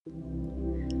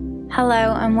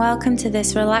Hello and welcome to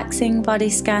this relaxing body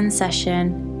scan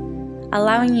session,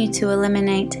 allowing you to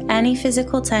eliminate any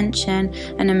physical tension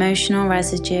and emotional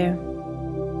residue.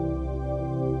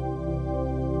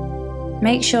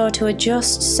 Make sure to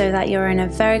adjust so that you're in a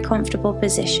very comfortable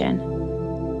position,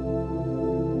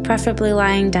 preferably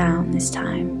lying down this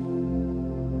time.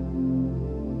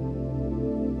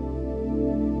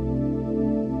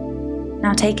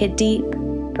 Now take a deep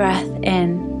breath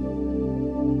in.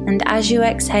 And as you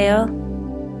exhale,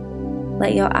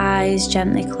 let your eyes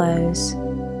gently close.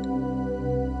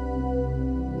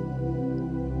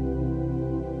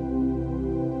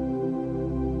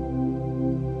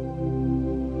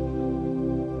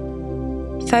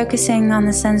 Focusing on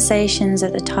the sensations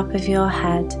at the top of your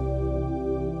head.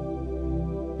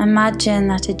 Imagine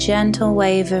that a gentle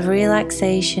wave of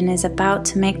relaxation is about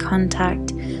to make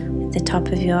contact with the top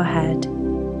of your head.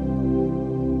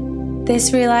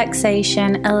 This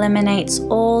relaxation eliminates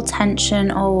all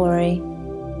tension or worry.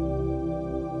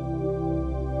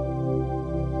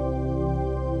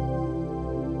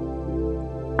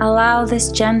 Allow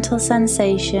this gentle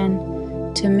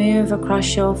sensation to move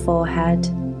across your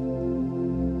forehead,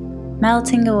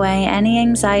 melting away any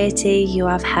anxiety you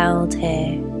have held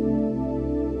here.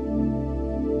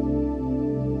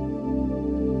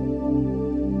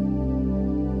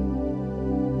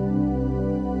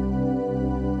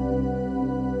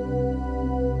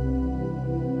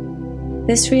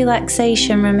 This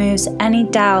relaxation removes any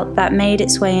doubt that made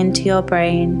its way into your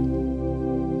brain.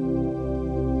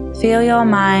 Feel your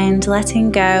mind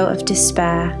letting go of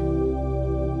despair.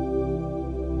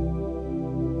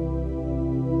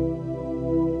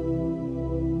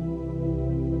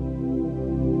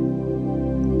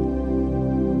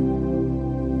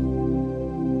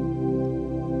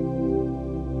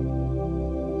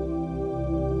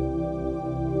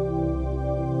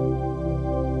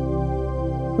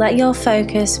 Let your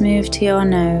focus move to your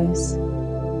nose,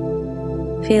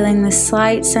 feeling the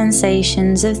slight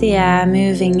sensations of the air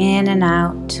moving in and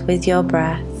out with your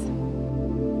breath.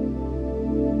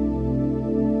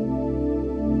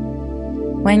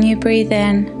 When you breathe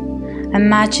in,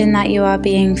 imagine that you are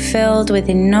being filled with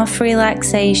enough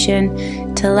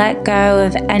relaxation to let go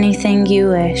of anything you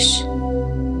wish.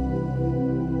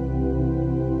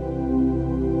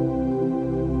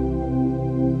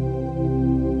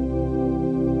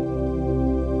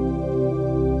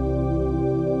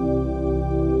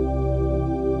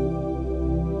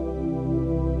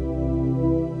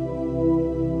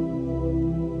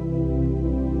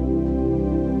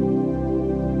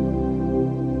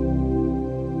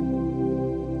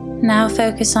 Now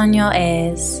focus on your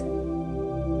ears.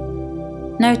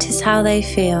 Notice how they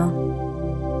feel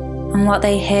and what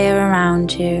they hear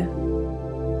around you.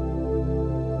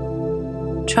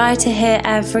 Try to hear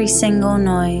every single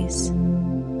noise.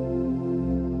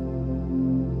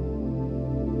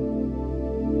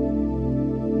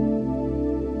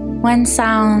 When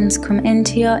sounds come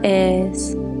into your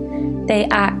ears, they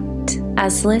act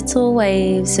as little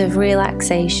waves of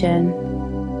relaxation,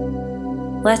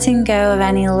 letting go of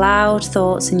any loud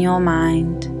thoughts in your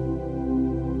mind.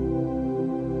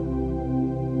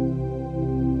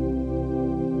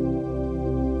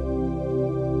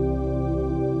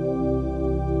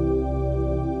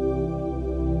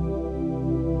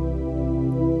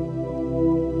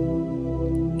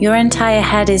 Your entire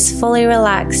head is fully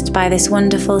relaxed by this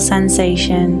wonderful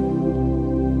sensation,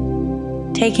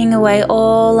 taking away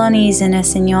all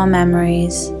uneasiness in your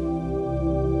memories.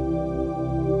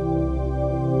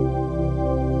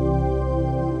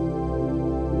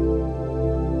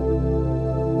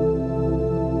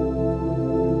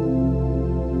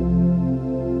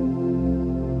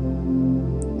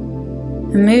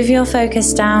 And move your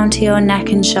focus down to your neck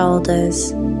and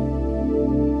shoulders.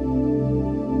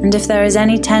 And if there is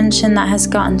any tension that has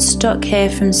gotten stuck here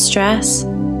from stress,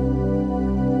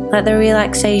 let the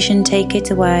relaxation take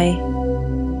it away,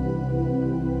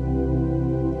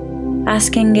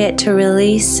 asking it to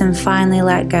release and finally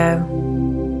let go.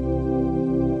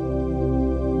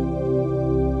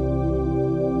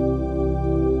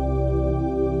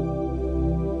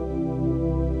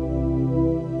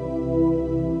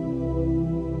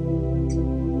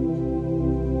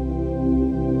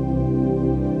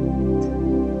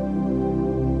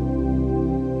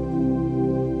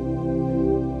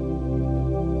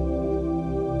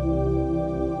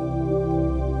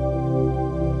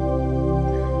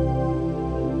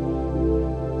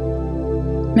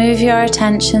 Move your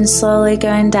attention slowly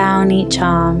going down each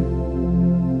arm,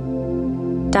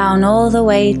 down all the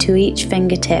way to each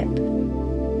fingertip.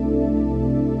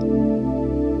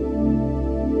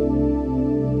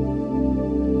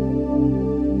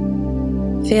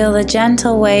 Feel the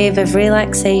gentle wave of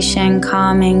relaxation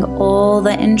calming all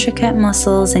the intricate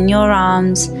muscles in your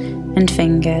arms and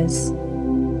fingers.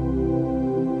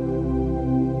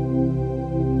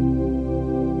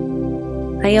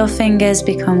 Let your fingers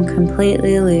become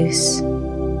completely loose.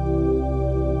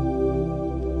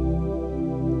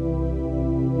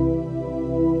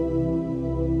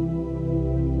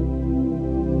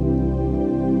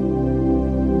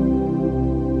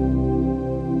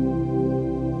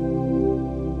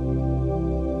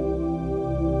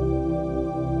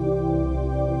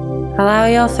 Allow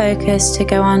your focus to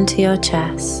go onto your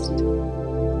chest,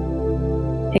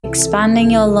 expanding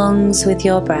your lungs with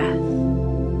your breath,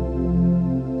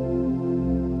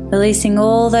 releasing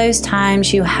all those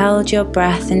times you held your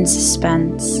breath in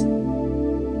suspense.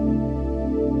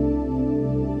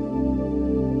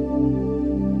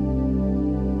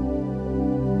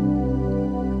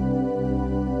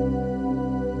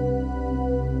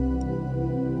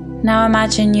 Now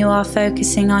imagine you are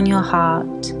focusing on your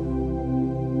heart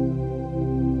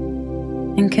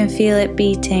and can feel it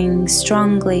beating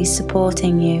strongly,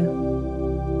 supporting you.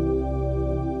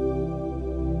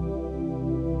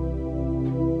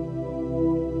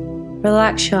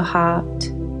 Relax your heart.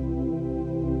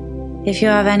 If you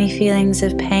have any feelings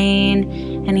of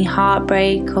pain, any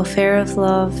heartbreak or fear of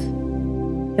love,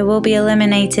 it will be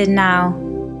eliminated now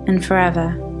and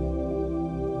forever.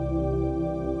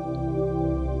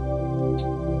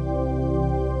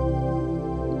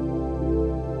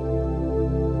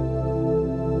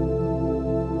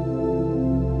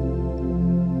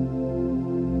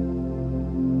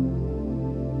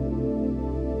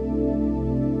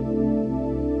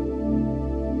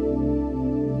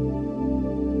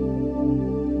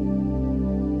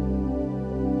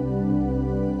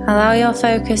 Allow your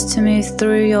focus to move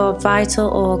through your vital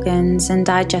organs and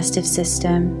digestive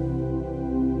system.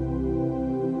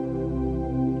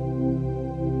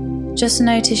 Just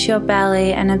notice your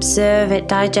belly and observe it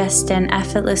digesting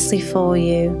effortlessly for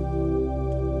you.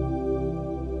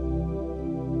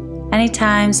 Any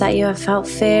times that you have felt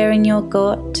fear in your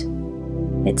gut,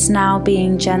 it's now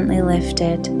being gently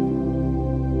lifted.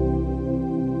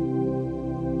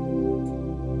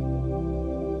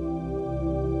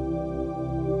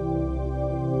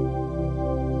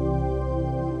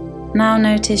 Now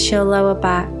notice your lower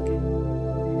back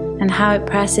and how it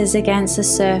presses against the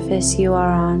surface you are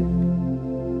on.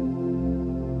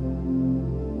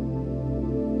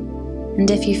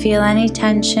 And if you feel any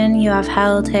tension you have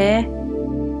held here,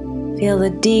 feel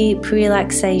the deep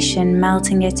relaxation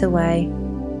melting it away.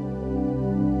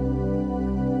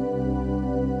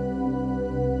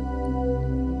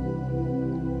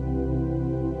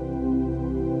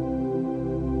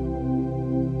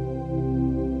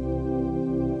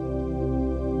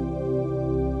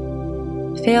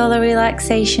 Feel the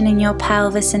relaxation in your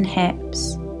pelvis and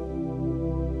hips.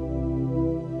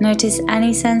 Notice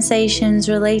any sensations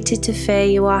related to fear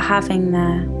you are having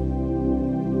there.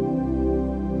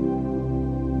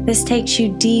 This takes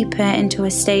you deeper into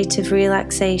a state of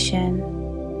relaxation,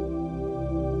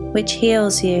 which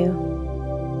heals you,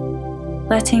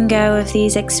 letting go of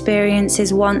these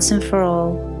experiences once and for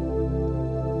all.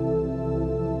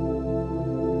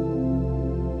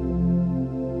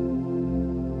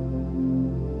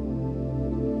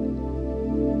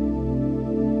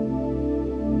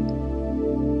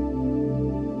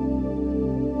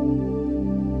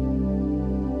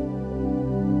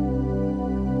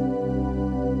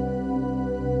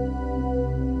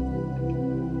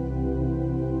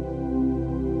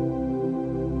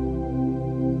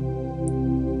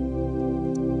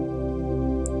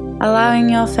 Allowing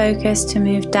your focus to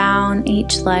move down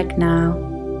each leg now,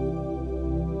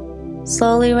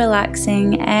 slowly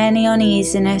relaxing any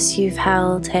uneasiness you've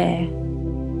held here.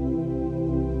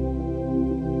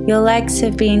 Your legs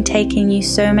have been taking you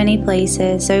so many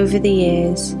places over the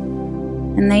years,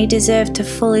 and they deserve to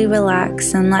fully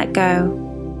relax and let go.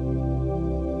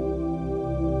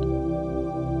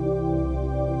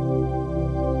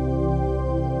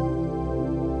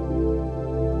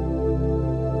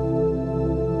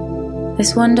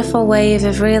 This wonderful wave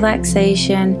of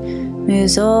relaxation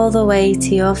moves all the way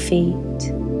to your feet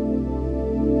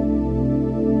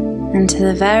and to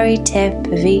the very tip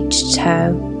of each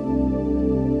toe,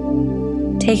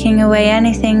 taking away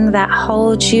anything that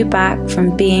holds you back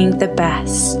from being the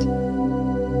best.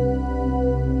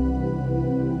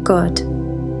 Good.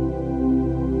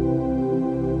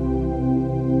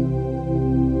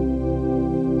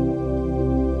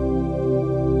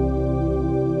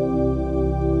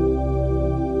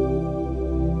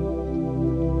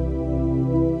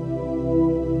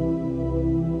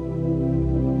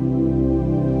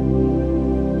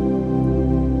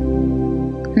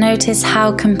 Notice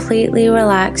how completely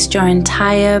relaxed your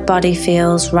entire body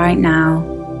feels right now.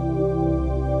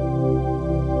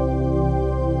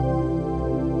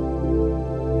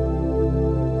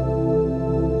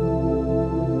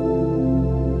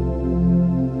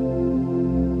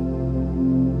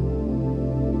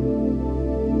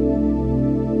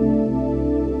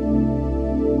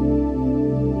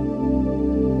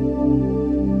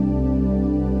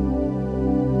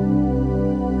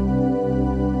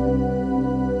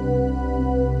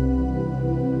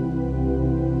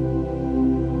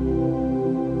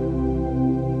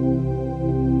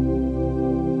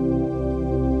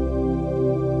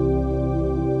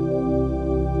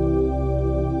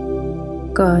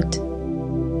 Good.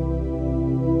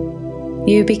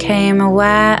 You became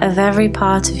aware of every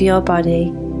part of your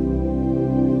body,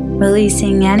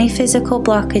 releasing any physical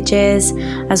blockages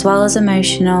as well as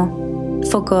emotional,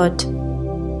 for good.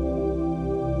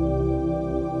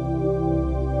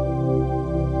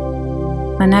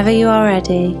 Whenever you are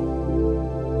ready,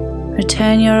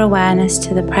 return your awareness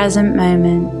to the present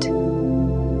moment.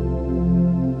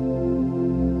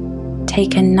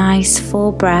 Take a nice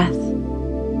full breath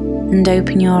and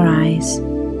open your eyes.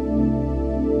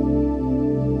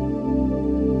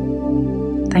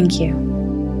 Thank you.